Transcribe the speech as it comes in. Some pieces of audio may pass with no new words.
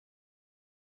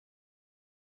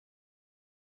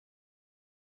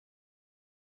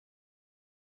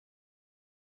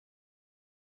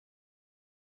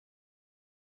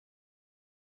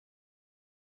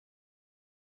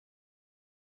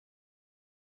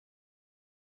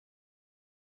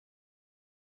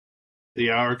The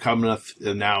hour cometh,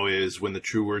 and now is, when the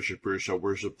true worshippers shall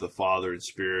worship the Father in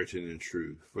spirit and in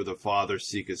truth, for the Father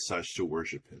seeketh such to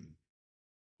worship him.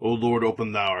 O Lord,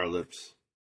 open thou our lips,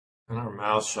 and our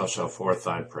mouth shall show forth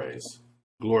thy praise.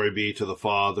 Glory be to the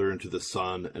Father, and to the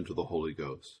Son, and to the Holy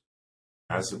Ghost.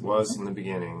 As it was in the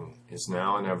beginning, is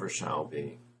now, and ever shall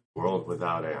be, world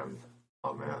without end.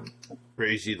 Amen.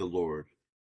 Praise ye the Lord.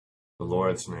 The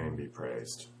Lord's name be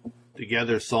praised.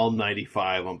 Together, Psalm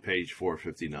 95 on page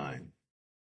 459.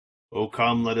 O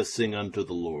come, let us sing unto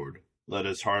the Lord. Let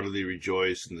us heartily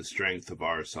rejoice in the strength of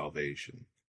our salvation.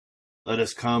 Let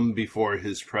us come before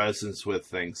his presence with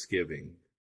thanksgiving,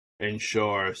 and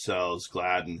show ourselves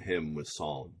glad in him with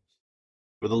psalms.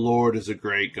 For the Lord is a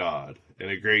great God, and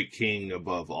a great King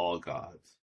above all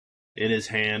gods. In his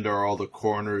hand are all the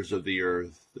corners of the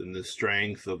earth, and the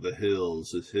strength of the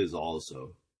hills is his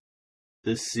also.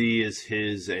 This sea is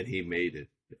his, and he made it,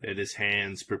 and his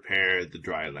hands prepared the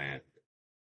dry land.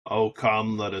 O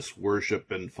come, let us worship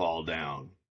and fall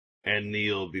down, and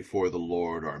kneel before the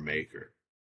Lord our Maker.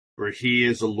 For he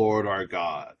is the Lord our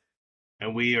God,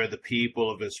 and we are the people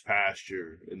of his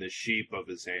pasture, and the sheep of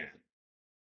his hand.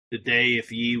 Today,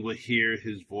 if ye will hear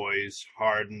his voice,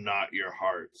 harden not your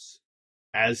hearts,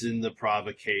 as in the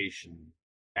provocation,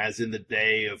 as in the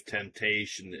day of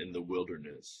temptation in the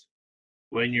wilderness,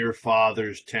 when your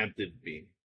fathers tempted me,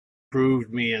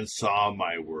 proved me, and saw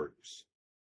my works.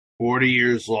 40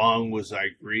 years long was I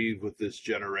grieved with this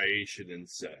generation, and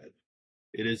said,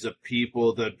 It is a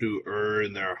people that do err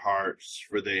in their hearts,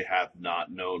 for they have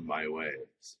not known my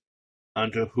ways.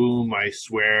 Unto whom I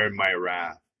swear in my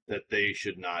wrath, that they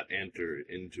should not enter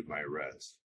into my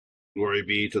rest. Glory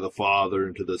be to the Father,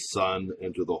 and to the Son,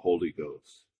 and to the Holy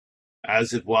Ghost,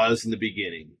 as it was in the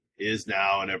beginning, is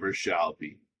now, and ever shall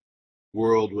be,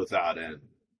 world without end.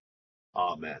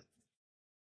 Amen.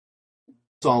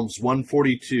 Psalms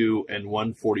 142 and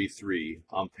 143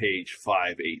 on page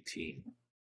 518.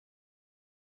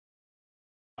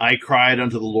 I cried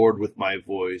unto the Lord with my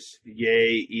voice,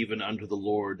 yea, even unto the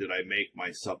Lord did I make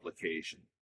my supplication.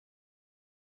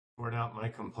 Poured out my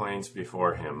complaints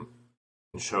before him,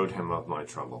 and showed him of my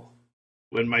trouble.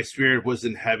 When my spirit was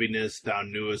in heaviness, thou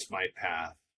knewest my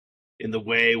path. In the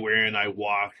way wherein I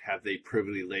walked have they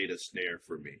privily laid a snare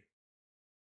for me.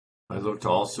 I looked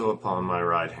also upon my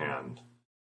right hand,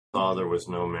 saw there was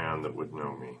no man that would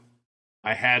know me.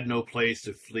 I had no place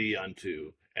to flee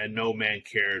unto, and no man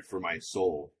cared for my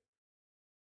soul.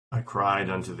 I cried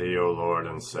unto thee, O Lord,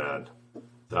 and said,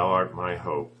 Thou art my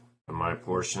hope, and my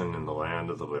portion in the land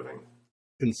of the living.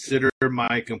 Consider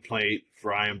my complaint,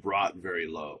 for I am brought very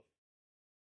low.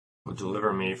 O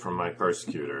deliver me from my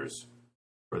persecutors,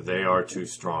 for they are too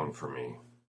strong for me.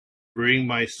 Bring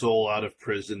my soul out of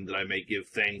prison, that I may give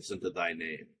thanks unto thy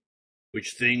name.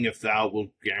 Which thing if thou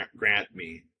wilt grant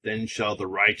me, then shall the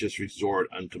righteous resort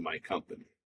unto my company.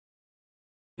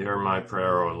 Hear my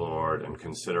prayer, O Lord, and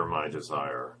consider my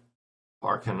desire.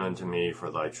 Hearken unto me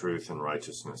for thy truth and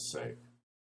righteousness' sake.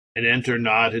 And enter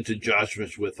not into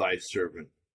judgment with thy servant,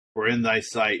 for in thy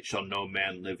sight shall no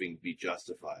man living be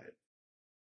justified.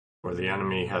 For the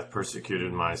enemy hath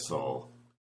persecuted my soul.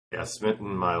 He hath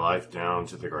smitten my life down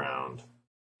to the ground.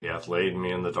 He hath laid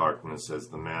me in the darkness as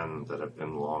the men that have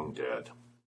been long dead.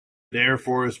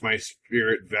 Therefore is my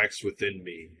spirit vexed within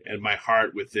me, and my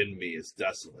heart within me is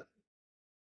desolate.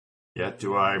 Yet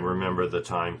do I remember the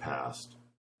time past.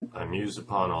 I muse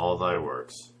upon all thy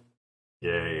works.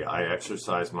 Yea, I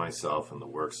exercise myself in the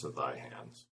works of thy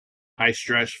hands. I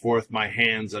stretch forth my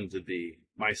hands unto thee.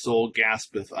 My soul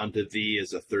gaspeth unto thee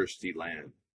as a thirsty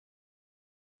land.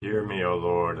 Hear me, O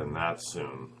Lord, and that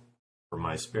soon, for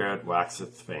my spirit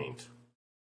waxeth faint.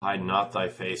 Hide not thy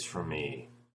face from me,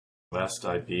 lest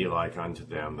I be like unto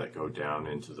them that go down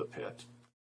into the pit.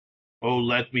 O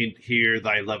let me hear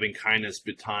thy loving kindness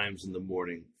betimes in the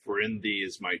morning, for in thee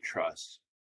is my trust.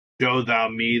 Show thou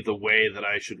me the way that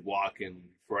I should walk in,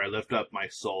 for I lift up my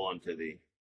soul unto thee.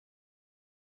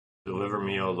 Deliver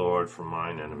me, O Lord, from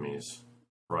mine enemies,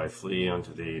 for I flee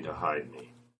unto thee to hide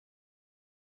me.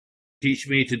 Teach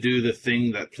me to do the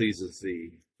thing that pleaseth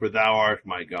thee, for thou art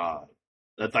my God.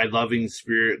 Let thy loving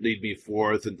spirit lead me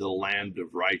forth into the land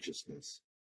of righteousness.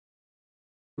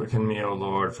 Quicken me, O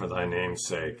Lord, for thy name's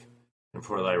sake, and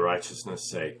for thy righteousness'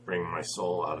 sake bring my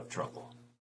soul out of trouble.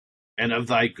 And of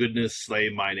thy goodness slay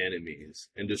mine enemies,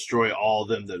 and destroy all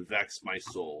them that vex my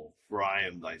soul, for I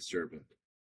am thy servant.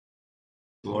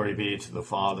 Glory be to the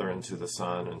Father, and to the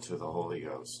Son, and to the Holy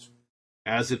Ghost.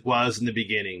 As it was in the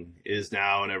beginning, is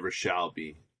now, and ever shall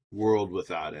be, world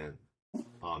without end.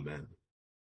 Amen.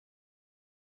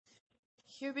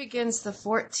 Here begins the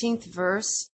 14th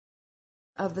verse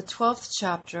of the 12th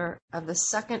chapter of the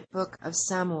second book of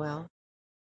Samuel.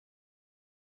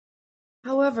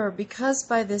 However, because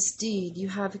by this deed you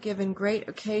have given great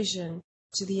occasion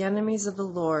to the enemies of the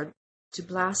Lord to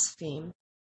blaspheme,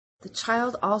 the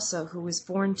child also who is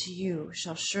born to you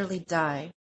shall surely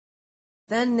die.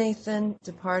 Then Nathan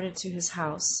departed to his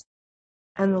house,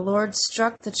 and the Lord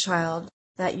struck the child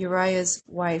that Uriah's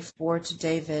wife bore to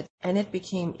David, and it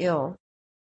became ill.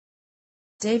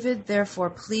 David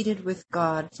therefore pleaded with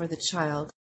God for the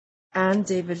child, and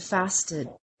David fasted,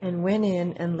 and went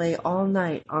in and lay all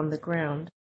night on the ground.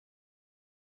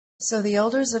 So the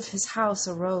elders of his house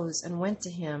arose and went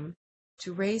to him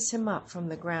to raise him up from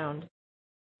the ground,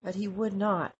 but he would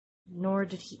not, nor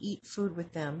did he eat food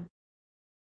with them.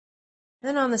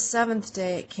 Then on the 7th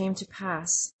day it came to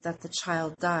pass that the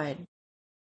child died.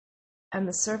 And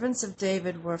the servants of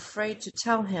David were afraid to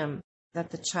tell him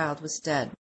that the child was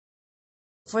dead.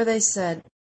 For they said,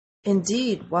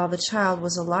 "Indeed, while the child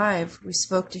was alive, we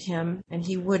spoke to him, and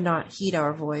he would not heed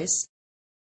our voice.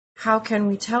 How can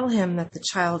we tell him that the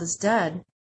child is dead?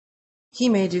 He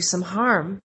may do some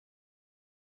harm."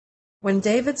 When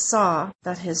David saw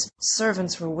that his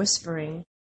servants were whispering,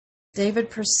 David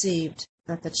perceived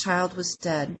that the child was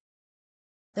dead.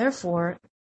 Therefore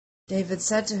David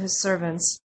said to his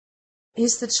servants,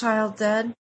 "Is the child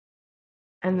dead?"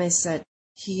 And they said,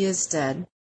 "He is dead."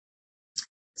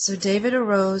 So David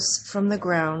arose from the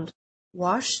ground,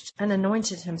 washed and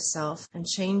anointed himself, and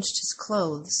changed his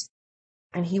clothes,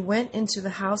 and he went into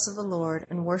the house of the Lord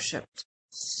and worshipped.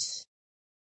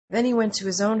 Then he went to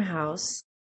his own house,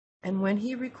 and when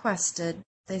he requested,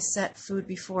 they set food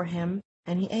before him,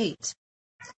 and he ate.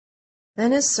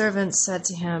 Then his servants said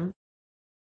to him,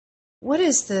 "What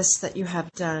is this that you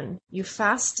have done? You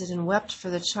fasted and wept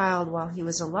for the child while he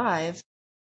was alive,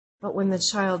 but when the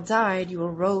child died, you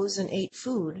arose and ate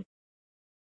food."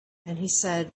 And he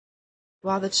said,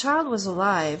 "While the child was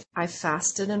alive, I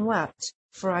fasted and wept,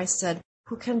 for I said,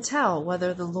 'Who can tell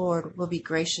whether the Lord will be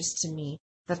gracious to me,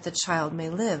 that the child may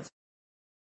live?'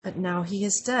 But now he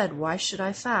is dead, why should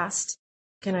I fast?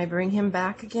 Can I bring him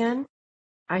back again?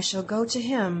 I shall go to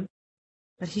him,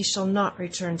 but he shall not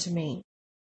return to me."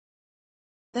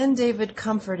 Then David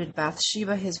comforted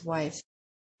Bathsheba his wife,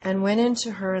 and went in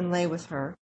to her and lay with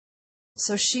her.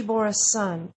 So she bore a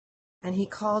son, and he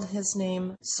called his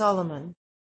name Solomon.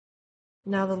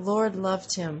 Now the Lord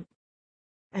loved him,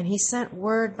 and he sent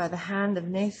word by the hand of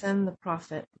Nathan the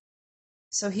prophet.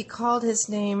 So he called his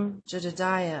name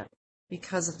Jedediah,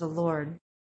 because of the Lord.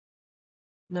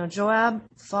 Now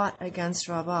Joab fought against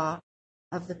Rabbah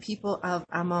of the people of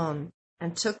Ammon,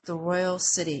 and took the royal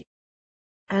city.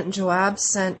 And Joab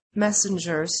sent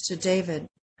messengers to David,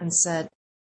 and said,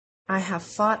 "I have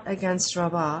fought against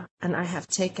Rabbah, and I have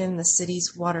taken the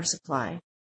city's water supply."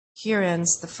 Here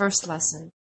ends the first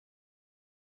lesson.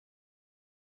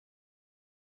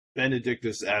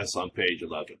 Benedictus es on page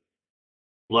 11.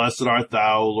 Blessed art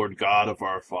thou, Lord God of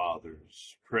our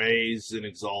fathers, praised and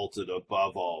exalted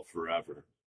above all forever.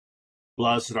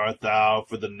 Blessed art thou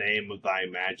for the name of thy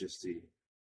majesty,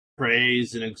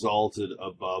 praised and exalted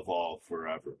above all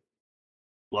forever.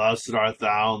 Blessed art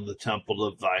thou in the temple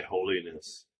of thy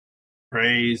holiness,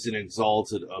 praised and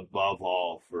exalted above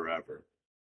all forever.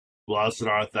 Blessed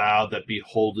art thou that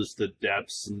beholdest the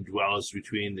depths and dwellest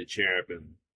between the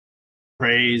cherubim,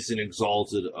 praised and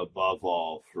exalted above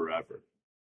all forever.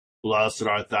 Blessed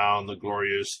art thou on the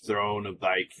glorious throne of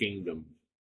thy kingdom,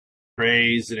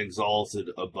 praised and exalted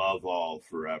above all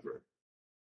forever.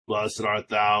 Blessed art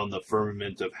thou in the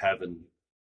firmament of heaven,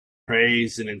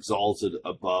 praised and exalted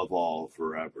above all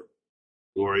forever.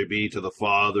 Glory be to the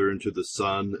Father, and to the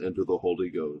Son, and to the Holy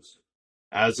Ghost,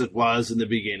 as it was in the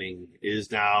beginning,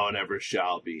 is now, and ever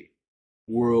shall be,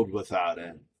 world without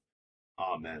end.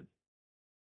 Amen.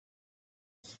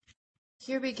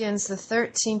 Here begins the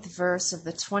 13th verse of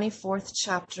the 24th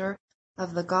chapter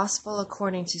of the Gospel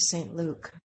according to St.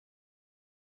 Luke.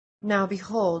 Now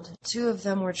behold, two of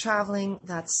them were traveling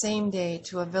that same day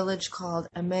to a village called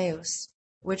Emmaus,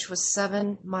 which was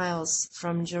 7 miles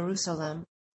from Jerusalem.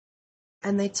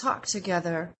 And they talked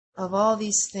together of all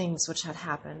these things which had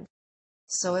happened.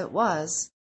 So it was,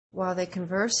 while they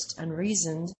conversed and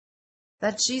reasoned,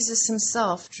 that Jesus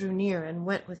himself drew near and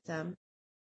went with them.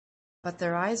 But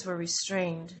their eyes were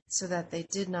restrained, so that they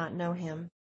did not know him.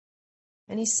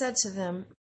 And he said to them,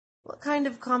 "What kind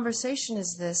of conversation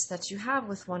is this that you have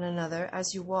with one another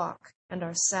as you walk, and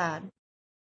are sad?"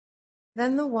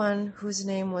 Then the one whose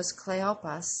name was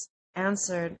Cleopas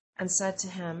answered and said to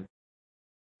him,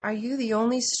 "Are you the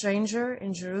only stranger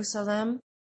in Jerusalem?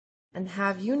 And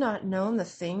have you not known the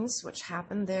things which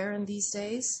happened there in these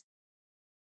days?"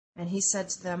 And he said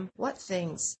to them, What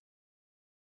things?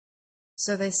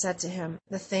 So they said to him,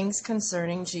 The things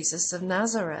concerning Jesus of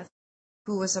Nazareth,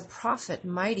 who was a prophet,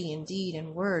 mighty in deed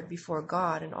and word before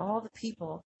God and all the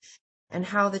people, and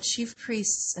how the chief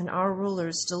priests and our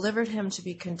rulers delivered him to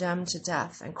be condemned to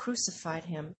death and crucified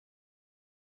him.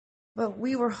 But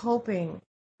we were hoping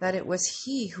that it was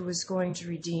he who was going to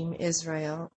redeem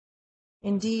Israel.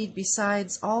 Indeed,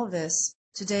 besides all this,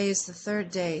 today is the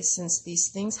third day since these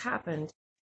things happened.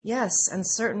 Yes, and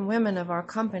certain women of our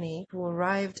company who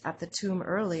arrived at the tomb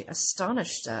early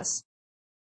astonished us.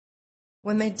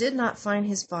 When they did not find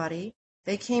his body,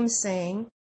 they came saying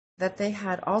that they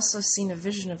had also seen a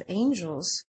vision of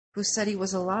angels who said he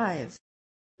was alive.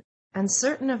 And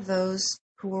certain of those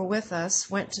who were with us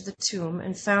went to the tomb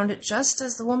and found it just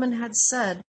as the woman had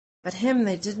said, but him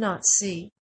they did not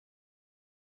see.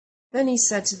 Then he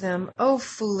said to them, O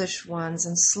foolish ones,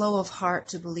 and slow of heart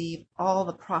to believe all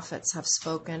the prophets have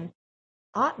spoken.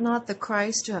 Ought not the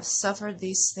Christ to have suffered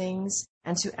these things,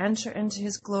 and to enter into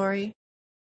his glory?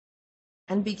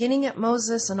 And beginning at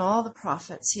Moses and all the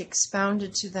prophets, he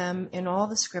expounded to them in all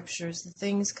the scriptures the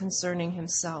things concerning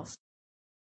himself.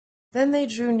 Then they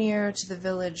drew near to the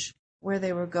village where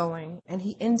they were going, and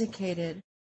he indicated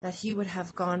that he would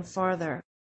have gone farther.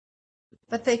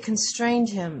 But they constrained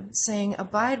him, saying,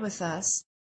 Abide with us,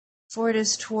 for it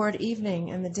is toward evening,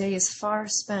 and the day is far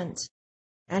spent.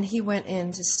 And he went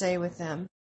in to stay with them.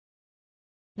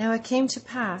 Now it came to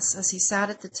pass, as he sat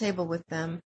at the table with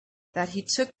them, that he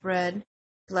took bread,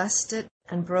 blessed it,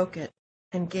 and broke it,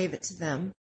 and gave it to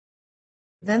them.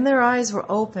 Then their eyes were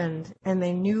opened, and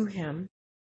they knew him,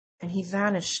 and he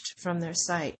vanished from their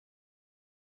sight.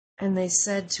 And they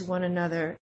said to one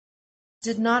another,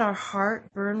 Did not our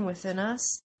heart burn within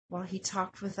us while he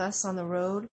talked with us on the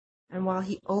road, and while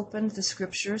he opened the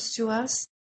scriptures to us?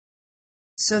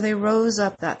 So they rose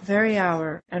up that very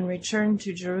hour, and returned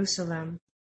to Jerusalem,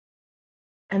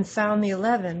 and found the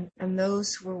 11 and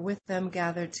those who were with them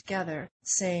gathered together,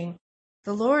 saying,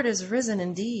 The Lord is risen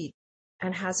indeed,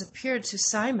 and has appeared to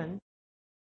Simon.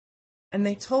 And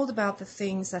they told about the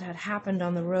things that had happened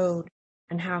on the road,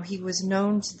 and how he was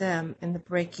known to them in the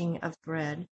breaking of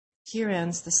bread. Here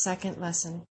ends the second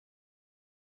lesson.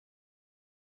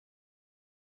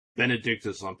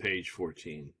 Benedictus on page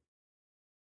 14.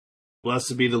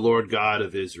 Blessed be the Lord God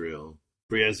of Israel,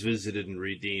 for he has visited and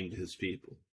redeemed his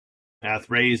people, hath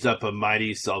raised up a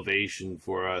mighty salvation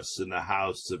for us in the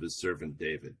house of his servant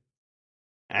David,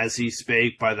 as he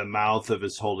spake by the mouth of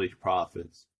his holy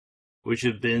prophets, which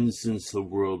have been since the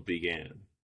world began,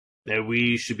 that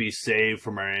we should be saved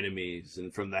from our enemies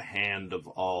and from the hand of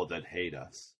all that hate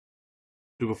us,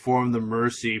 to perform the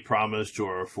mercy promised to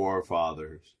our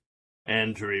forefathers,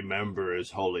 and to remember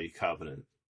his holy covenant,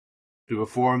 to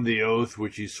perform the oath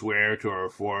which he sware to our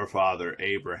forefather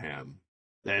Abraham,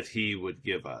 that he would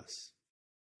give us,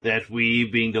 that we,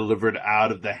 being delivered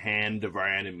out of the hand of our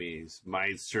enemies,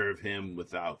 might serve him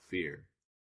without fear,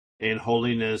 in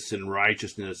holiness and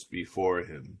righteousness before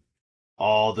him,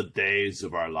 all the days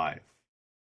of our life.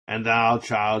 And thou,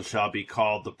 child, shalt be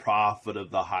called the prophet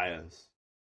of the highest,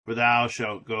 for thou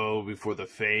shalt go before the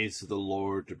face of the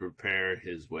Lord to prepare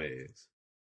his ways,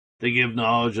 to give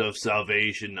knowledge of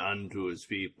salvation unto his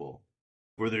people,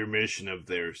 for the remission of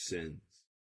their sins,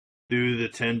 through the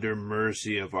tender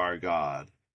mercy of our God,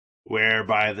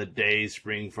 whereby the day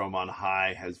spring from on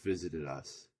high has visited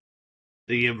us,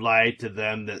 to give light to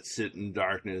them that sit in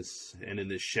darkness and in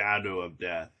the shadow of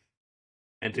death,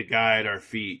 and to guide our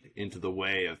feet into the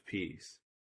way of peace.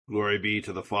 Glory be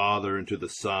to the Father, and to the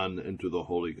Son, and to the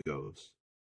Holy Ghost,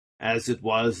 as it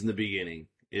was in the beginning,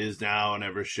 is now, and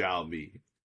ever shall be,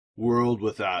 world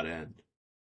without end.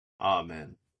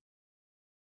 Amen.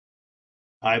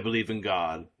 I believe in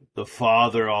God, the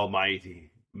Father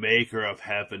Almighty, maker of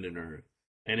heaven and earth,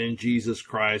 and in Jesus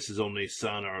Christ, his only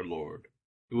Son, our Lord,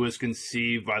 who was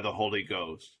conceived by the Holy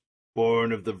Ghost,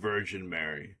 born of the Virgin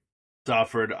Mary,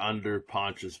 suffered under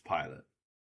Pontius Pilate,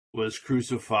 was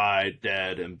crucified,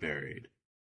 dead, and buried.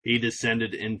 He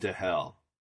descended into hell.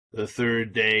 The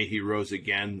third day he rose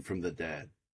again from the dead.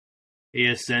 He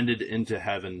ascended into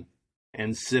heaven,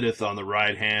 and sitteth on the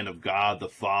right hand of God the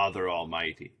Father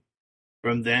Almighty.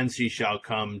 From thence he shall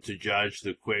come to judge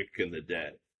the quick and the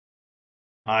dead.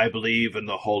 I believe in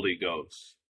the Holy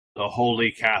Ghost, the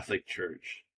Holy Catholic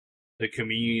Church, the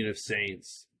communion of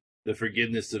saints, the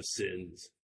forgiveness of sins,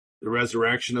 the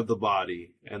resurrection of the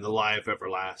body, and the life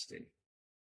everlasting.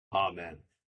 Amen.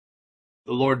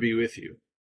 The Lord be with you.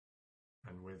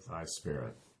 And with thy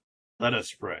spirit. Let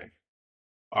us pray.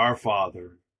 Our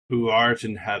Father, who art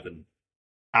in heaven,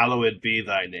 hallowed be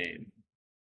thy name.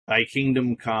 Thy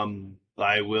kingdom come,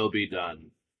 thy will be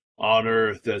done, on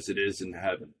earth as it is in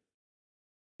heaven.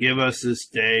 Give us this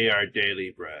day our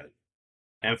daily bread,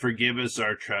 and forgive us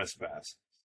our trespasses,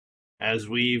 as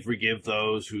we forgive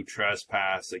those who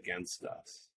trespass against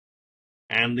us.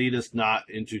 And lead us not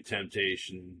into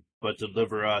temptation, but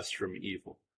deliver us from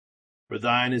evil. For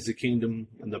thine is the kingdom,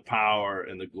 and the power,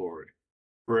 and the glory,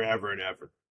 forever and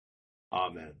ever.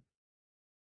 Amen.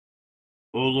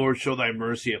 O Lord, show thy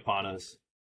mercy upon us.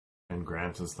 And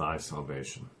grant us thy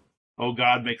salvation. O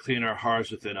God, make clean our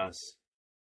hearts within us.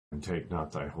 And take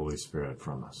not thy Holy Spirit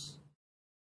from us.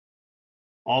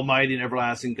 Almighty and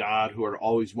everlasting God, who art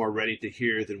always more ready to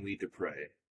hear than we to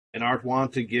pray, and art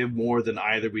wont to give more than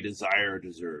either we desire or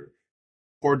deserve,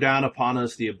 pour down upon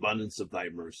us the abundance of thy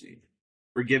mercy,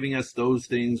 forgiving us those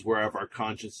things whereof our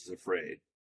conscience is afraid,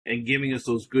 and giving us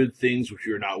those good things which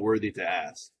we are not worthy to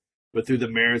ask, but through the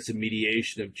merits and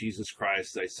mediation of Jesus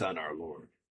Christ, thy Son, our Lord.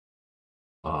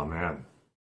 Amen.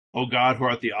 O God, who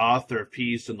art the author of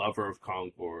peace and lover of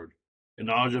concord, in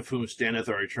knowledge of whom standeth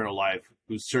our eternal life,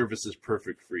 whose service is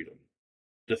perfect freedom,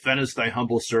 defend us, thy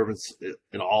humble servants,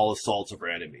 in all assaults of our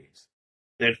enemies,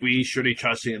 that we, surely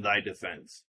trusting in thy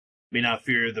defense, may not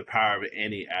fear the power of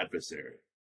any adversary,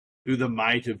 through the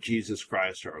might of Jesus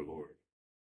Christ our Lord.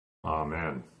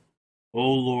 Amen. O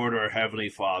Lord, our heavenly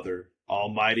Father,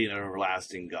 almighty and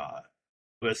everlasting God,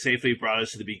 who hast safely brought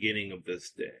us to the beginning of this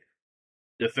day,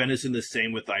 defend us in the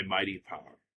same with thy mighty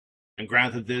power, and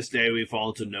grant that this day we fall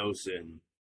into no sin,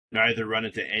 neither run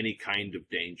into any kind of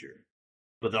danger,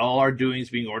 but that all our doings,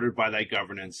 being ordered by thy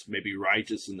governance, may be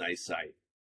righteous in thy sight,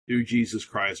 through Jesus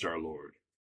Christ our Lord.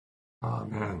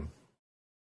 Amen.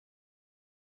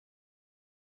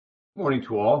 Morning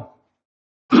to all.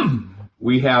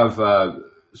 We have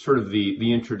sort of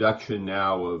the introduction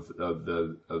now of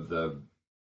the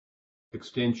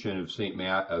extension of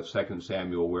of 2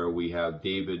 Samuel, where we have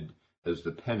David as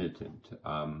the penitent.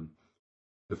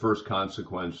 The first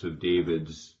consequence of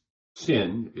David's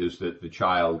sin is that the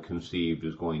child conceived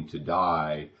is going to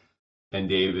die, and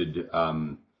David,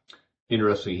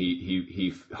 interestingly,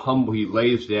 he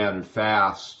lays down and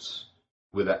fasts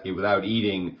without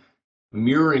eating,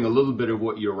 mirroring a little bit of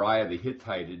what Uriah the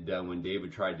Hittite had done when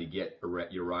David tried to get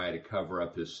Uriah to cover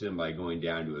up his sin by going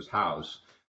down to his house.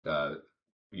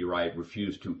 Uriah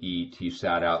refused to eat. He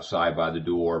sat outside by the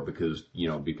door because he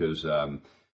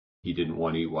didn't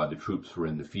want to eat while the troops were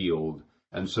in the field.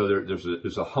 And so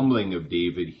there's a humbling of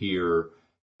David here,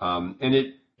 and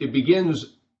it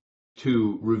begins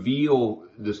to reveal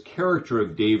this character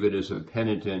of David as a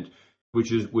penitent,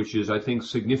 which is I think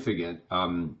significant.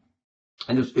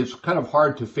 And it's kind of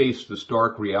hard to face the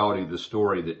stark reality of the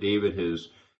story that David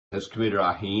has committed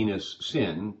a heinous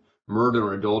sin,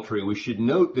 murder and adultery. We should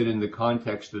note that in the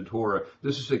context of the Torah,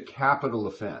 this is a capital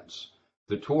offense.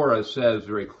 The Torah says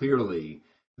very clearly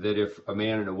that if a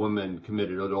man and a woman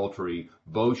committed adultery,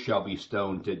 both shall be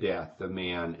stoned to death, the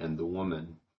man and the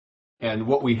woman. And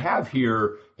what we have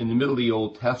here in the middle of the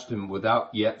Old Testament, without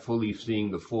yet fully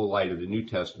seeing the full light of the New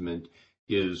Testament,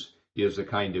 is a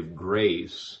kind of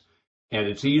grace. And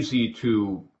it's easy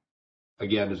to,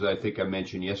 again, as I think I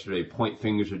mentioned yesterday, point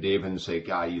fingers at David and say,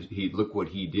 God, he look what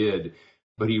he did.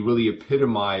 But he really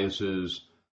epitomizes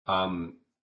the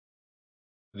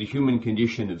human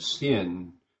condition of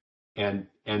sin and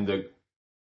the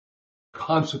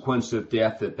consequence of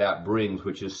death that brings,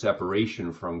 which is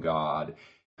separation from God.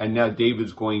 And now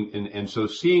David's going, and so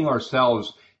seeing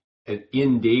ourselves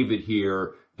in David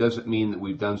here doesn't mean that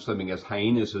we've done something as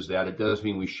heinous as that. It does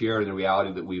mean we share in the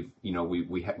reality that we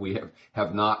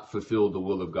have not fulfilled the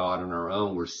will of God on our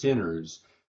own. We're sinners.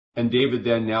 And David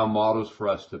then now models for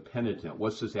us the penitent.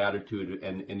 What's his attitude?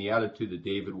 And the attitude that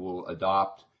David will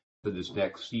adopt for this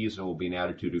next season will be an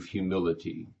attitude of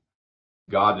humility.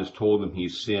 God has told him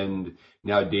he's sinned.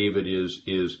 Now David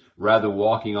is rather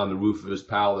walking on the roof of his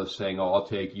palace saying, oh, I'll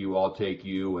take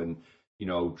you, and,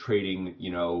 trading,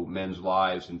 men's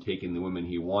lives and taking the women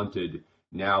he wanted.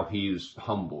 Now he's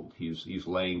humbled. He's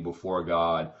laying before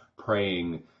God,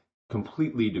 praying,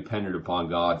 completely dependent upon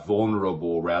God,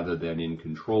 vulnerable rather than in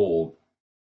control.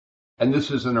 And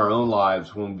this is in our own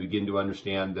lives when we begin to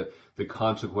understand the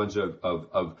consequence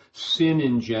of sin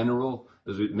in general.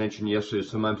 As we mentioned yesterday,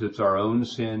 sometimes it's our own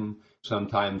sin.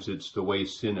 Sometimes it's the way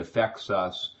sin affects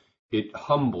us. It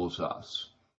humbles us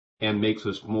and makes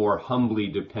us more humbly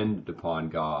dependent upon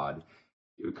God.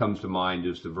 It comes to mind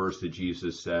is the verse that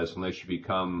Jesus says, unless you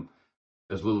become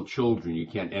as little children, you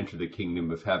can't enter the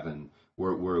kingdom of heaven.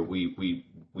 where we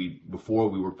before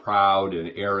we were proud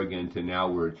and arrogant, and now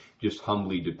we're just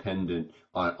humbly dependent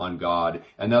on God,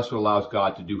 and that's what allows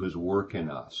God to do His work in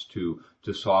us, to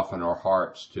soften our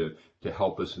hearts, to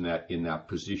help us in that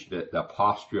position, that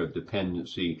posture of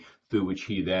dependency through which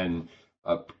He then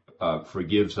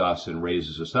forgives us and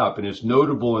raises us up. And it's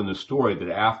notable in the story that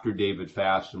after David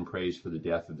fasts and prays for the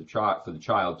death of the child, for the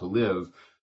child to live,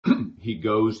 he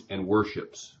goes and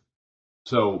worships.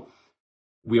 So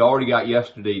we already got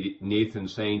yesterday Nathan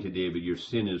saying to David, your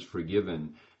sin is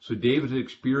forgiven. So David is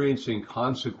experiencing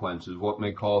consequences, what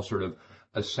may call sort of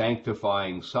a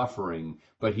sanctifying suffering,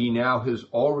 but he now has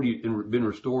already been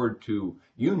restored to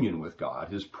union with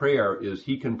God. His prayer is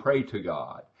he can pray to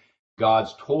God.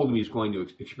 God's told him he's going to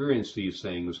experience these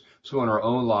things. So in our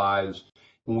own lives,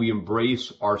 when we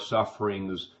embrace our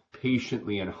sufferings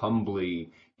patiently and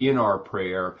humbly in our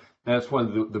prayer, that's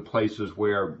one of the places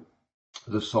where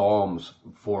the Psalms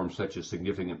form such a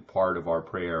significant part of our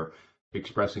prayer,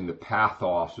 expressing the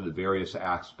pathos of the various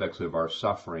aspects of our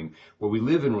suffering, where we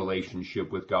live in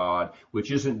relationship with God,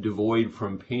 which isn't devoid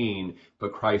from pain,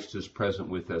 but Christ is present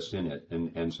with us in it.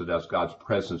 And so that's God's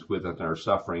presence with us in our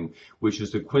suffering, which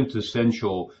is the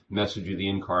quintessential message of the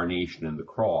incarnation and the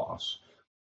cross.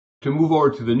 To move over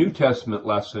to the New Testament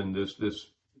lesson, this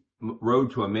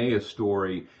Road to Emmaus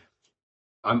story,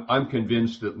 I'm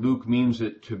convinced that Luke means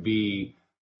it to be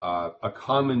a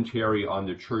commentary on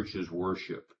the church's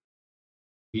worship.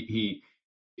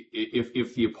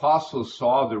 If the apostles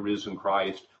saw the risen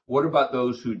Christ, what about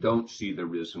those who don't see the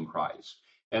risen Christ?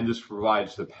 And this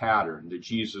provides the pattern that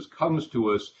Jesus comes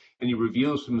to us and he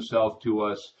reveals himself to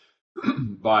us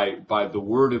by the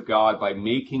word of God, by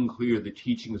making clear the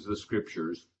teachings of the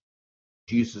scriptures.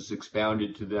 Jesus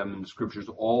expounded to them in the scriptures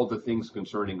all the things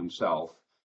concerning himself.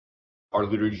 Our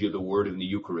liturgy of the word in the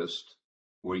Eucharist,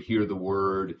 where we hear the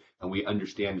word and we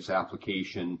understand its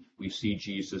application, we see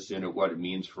Jesus in it, what it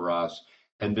means for us.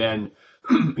 And then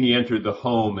he entered the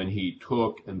home and he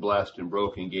took and blessed and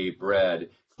broke and gave bread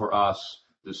for us.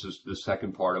 This is the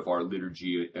second part of our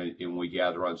liturgy, and we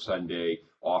gather on Sunday,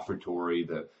 offertory,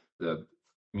 the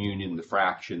communion, the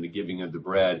fraction, the giving of the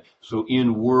bread. So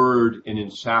in word and in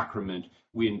sacrament,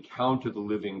 we encounter the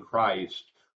living Christ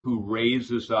who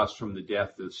raises us from the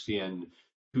death of sin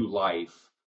to life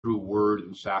through word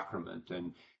and sacrament.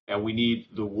 And we need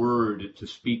the word to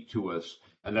speak to us.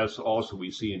 And that's also we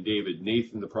see in David.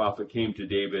 Nathan the prophet came to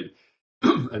David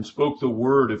and spoke the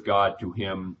word of God to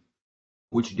him,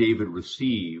 which David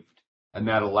received. And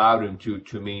that allowed him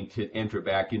to enter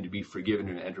back in, to be forgiven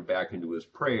and enter back into his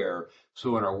prayer.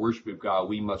 So in our worship of God,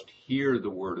 we must hear the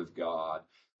word of God.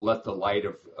 Let the light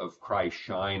of Christ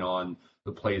shine on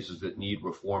the places that need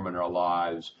reform in our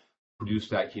lives, produce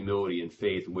that humility and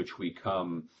faith in which we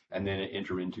come, and then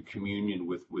enter into communion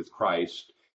with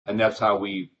Christ. And that's how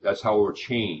we're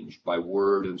changed by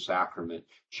word and sacrament,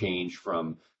 changed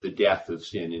from the death of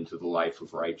sin into the life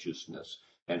of righteousness,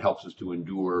 and helps us to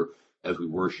endure as we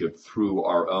worship through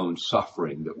our own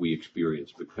suffering that we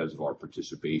experience because of our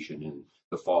participation in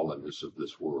the fallenness of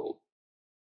this world.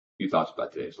 A few thoughts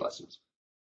about today's lessons.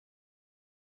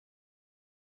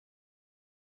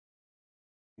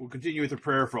 We'll continue with a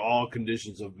prayer for all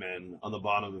conditions of men on the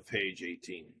bottom of page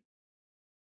 18.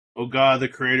 O God, the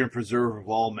creator and preserver of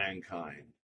all mankind,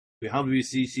 we humbly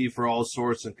beseech thee for all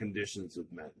sorts and conditions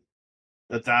of men,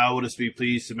 that thou wouldest be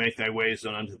pleased to make thy ways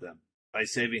known unto them, thy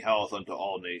saving health unto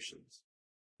all nations.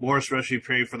 More especially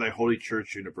pray for thy holy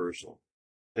church universal,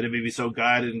 that it may be so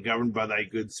guided and governed by thy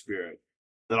good spirit,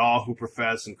 that all who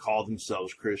profess and call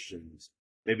themselves Christians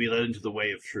may be led into the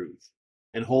way of truth,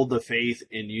 and hold the faith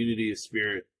in unity of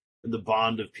spirit, and the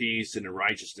bond of peace and in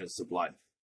righteousness of life.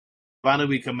 Finally,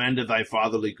 we commend to thy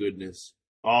fatherly goodness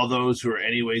all those who are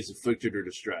anyways afflicted or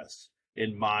distressed,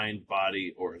 in mind,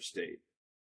 body, or estate.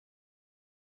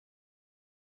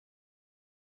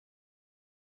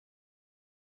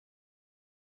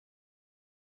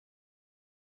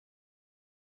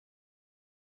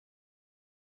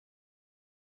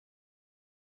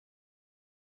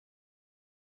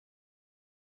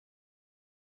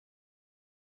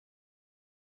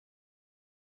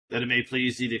 That it may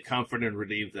please thee to comfort and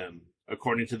relieve them,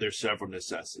 according to their several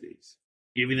necessities,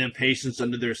 giving them patience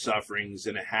under their sufferings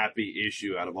and a happy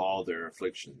issue out of all their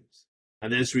afflictions.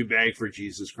 And this we beg for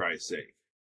Jesus Christ's sake.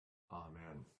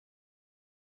 Amen.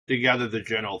 Together the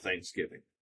general thanksgiving.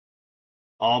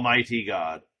 Almighty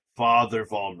God, Father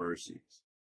of all mercies,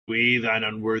 we, thine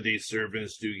unworthy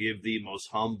servants, do give thee most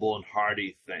humble and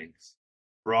hearty thanks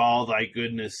for all thy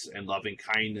goodness and loving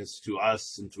kindness to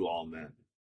us and to all men.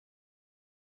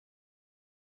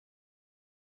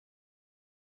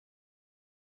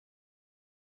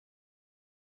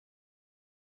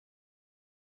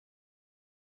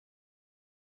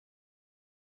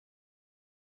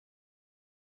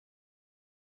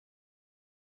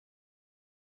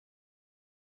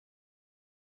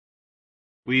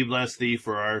 We bless thee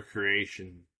for our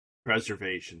creation,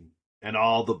 preservation, and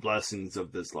all the blessings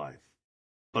of this life,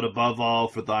 but above all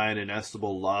for thine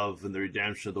inestimable love and the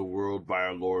redemption of the world by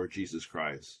our Lord Jesus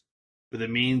Christ, for the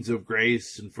means of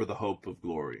grace and for the hope of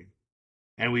glory.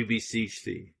 And we beseech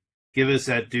thee, give us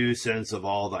that due sense of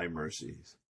all thy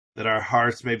mercies, that our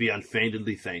hearts may be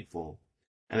unfeignedly thankful,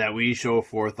 and that we show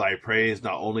forth thy praise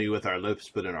not only with our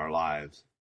lips but in our lives,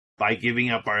 by giving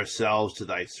up ourselves to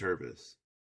thy service,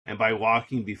 and by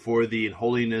walking before thee in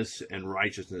holiness and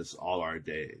righteousness all our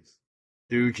days.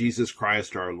 Through Jesus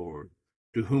Christ our Lord,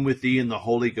 to whom with thee and the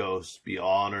Holy Ghost be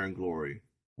honor and glory,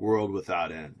 world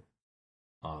without end.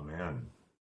 Amen.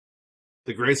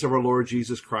 The grace of our Lord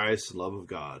Jesus Christ, the love of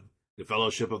God, the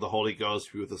fellowship of the Holy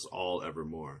Ghost be with us all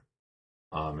evermore.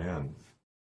 Amen.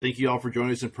 Thank you all for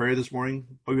joining us in prayer this morning.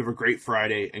 Hope you have a great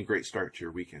Friday and great start to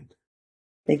your weekend.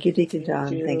 Thank you, Deacon John.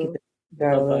 Thank you,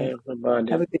 Bye-bye, Darla.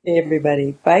 everybody. Have a good day,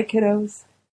 everybody. Bye, kiddos.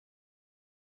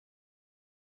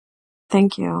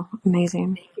 Thank you.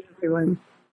 Amazing. Thank you, everyone.